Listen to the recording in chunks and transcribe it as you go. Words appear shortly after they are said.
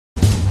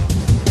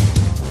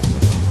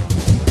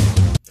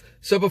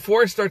So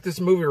before I start this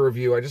movie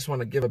review, I just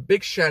want to give a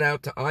big shout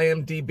out to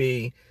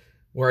IMDb,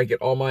 where I get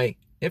all my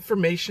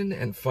information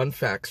and fun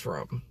facts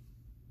from.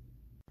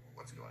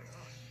 What's going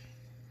on?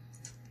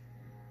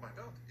 My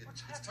belt,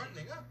 it's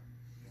tightening up.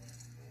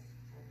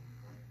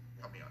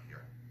 Help me out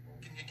here.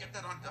 Can you get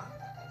that undone?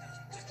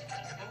 Just get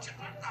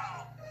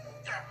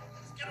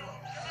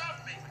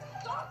off me!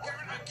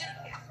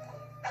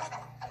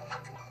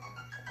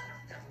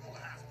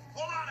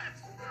 Pull on it!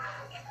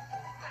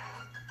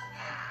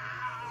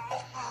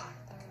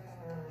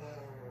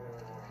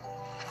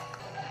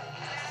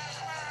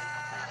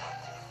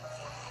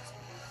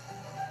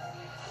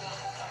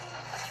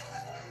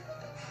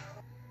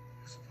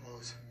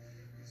 Suppose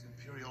his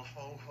imperial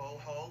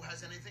ho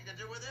has anything to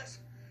do with this?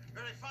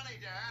 Very funny,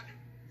 Dad.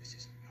 This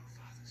isn't your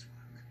father's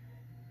work.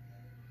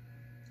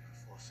 There are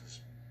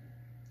forces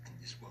in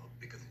this world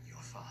bigger than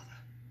your father.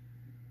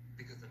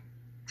 Bigger than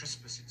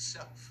Christmas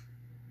itself.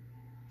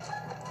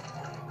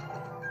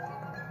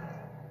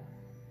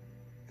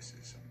 This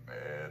is some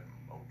bad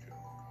mojo.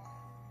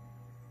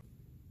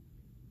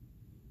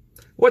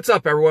 What's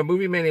up, everyone?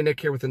 Movie Mania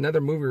Nick here with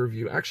another movie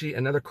review. Actually,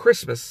 another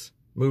Christmas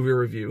movie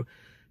review.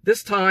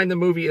 This time, the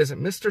movie is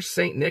Mr.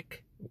 Saint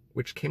Nick,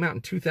 which came out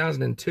in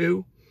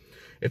 2002.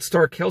 It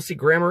starred Kelsey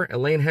Grammer,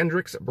 Elaine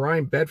Hendricks,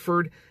 Brian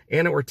Bedford,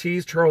 Anna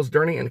Ortiz, Charles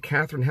Durning, and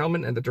Katherine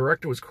Helmond, and the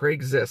director was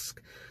Craig Zisk.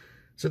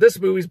 So this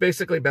movie is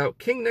basically about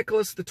King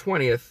Nicholas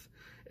XX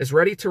is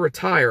ready to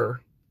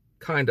retire,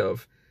 kind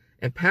of,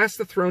 and pass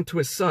the throne to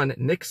his son,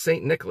 Nick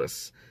St.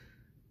 Nicholas.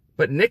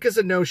 But Nick is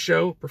a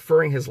no-show,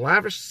 preferring his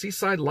lavish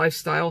seaside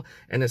lifestyle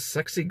and his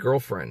sexy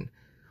girlfriend.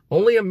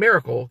 Only a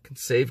miracle can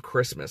save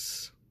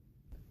Christmas.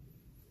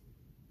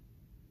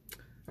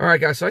 All right,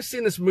 guys, so I've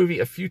seen this movie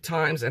a few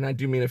times, and I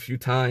do mean a few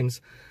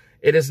times.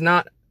 It is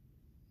not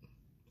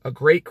a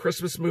great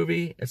Christmas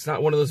movie. It's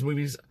not one of those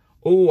movies,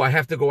 oh, I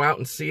have to go out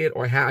and see it,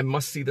 or I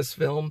must see this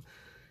film.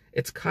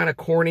 It's kind of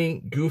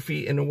corny,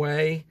 goofy in a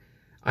way.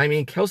 I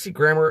mean, Kelsey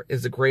Grammer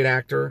is a great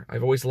actor.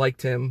 I've always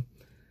liked him.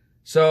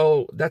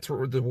 So that's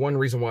the one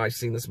reason why I've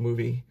seen this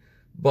movie.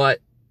 But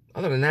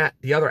other than that,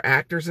 the other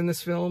actors in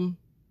this film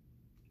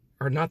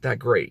are not that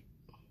great.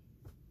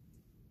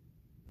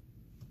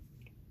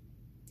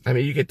 I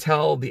mean, you could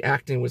tell the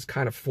acting was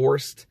kind of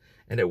forced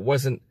and it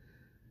wasn't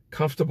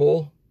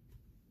comfortable.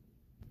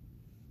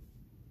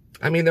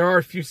 I mean, there are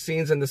a few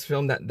scenes in this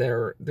film that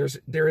there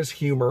is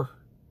humor.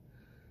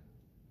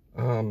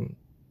 And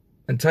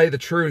tell you the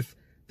truth,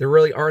 there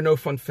really are no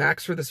fun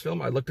facts for this film.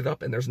 I looked it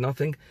up and there's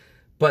nothing.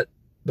 But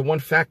the one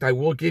fact I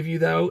will give you,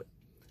 though,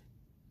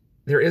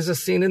 there is a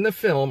scene in the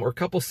film, or a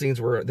couple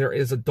scenes, where there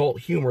is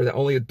adult humor that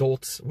only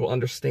adults will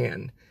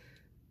understand.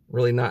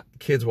 Really not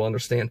kids will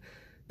understand.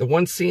 The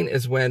one scene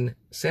is when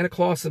Santa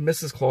Claus and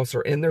Mrs. Claus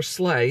are in their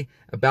sleigh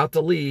about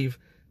to leave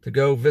to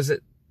go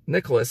visit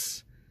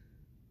Nicholas.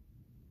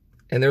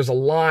 And there's a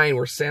line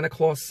where Santa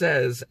Claus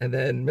says, and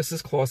then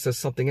Mrs. Claus says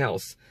something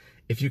else.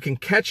 If you can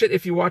catch it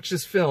if you watch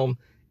this film,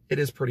 it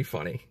is pretty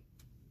funny.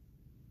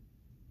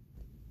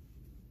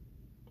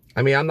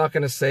 I mean, I'm not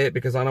going to say it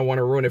because I don't want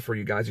to ruin it for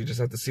you guys. You just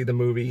have to see the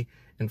movie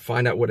and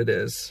find out what it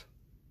is.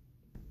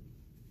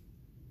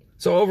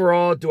 So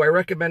overall, do I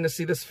recommend to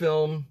see this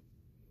film?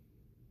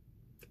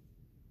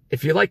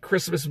 If you like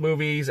Christmas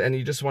movies and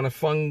you just want a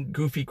fun,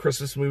 goofy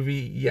Christmas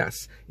movie,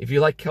 yes. If you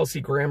like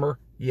Kelsey Grammer,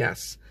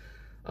 yes.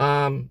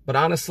 But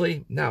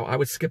honestly, no, I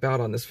would skip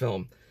out on this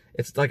film.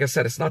 It's, like I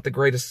said, it's not the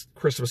greatest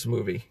Christmas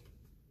movie.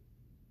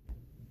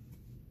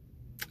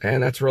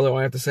 And that's really all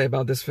I have to say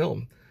about this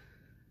film.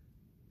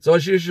 So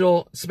as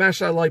usual, smash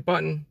that like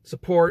button,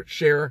 support,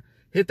 share,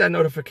 hit that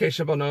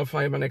notification bell,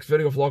 notify you my next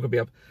video vlog will be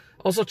up.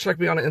 Also check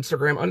me out on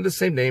Instagram under the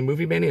same name,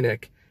 Movie Mania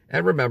Nick.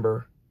 And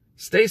remember,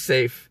 stay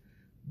safe,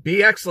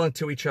 be excellent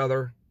to each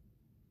other,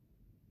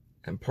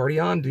 and party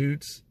on,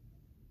 dudes.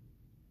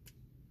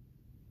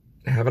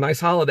 Have a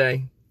nice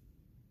holiday.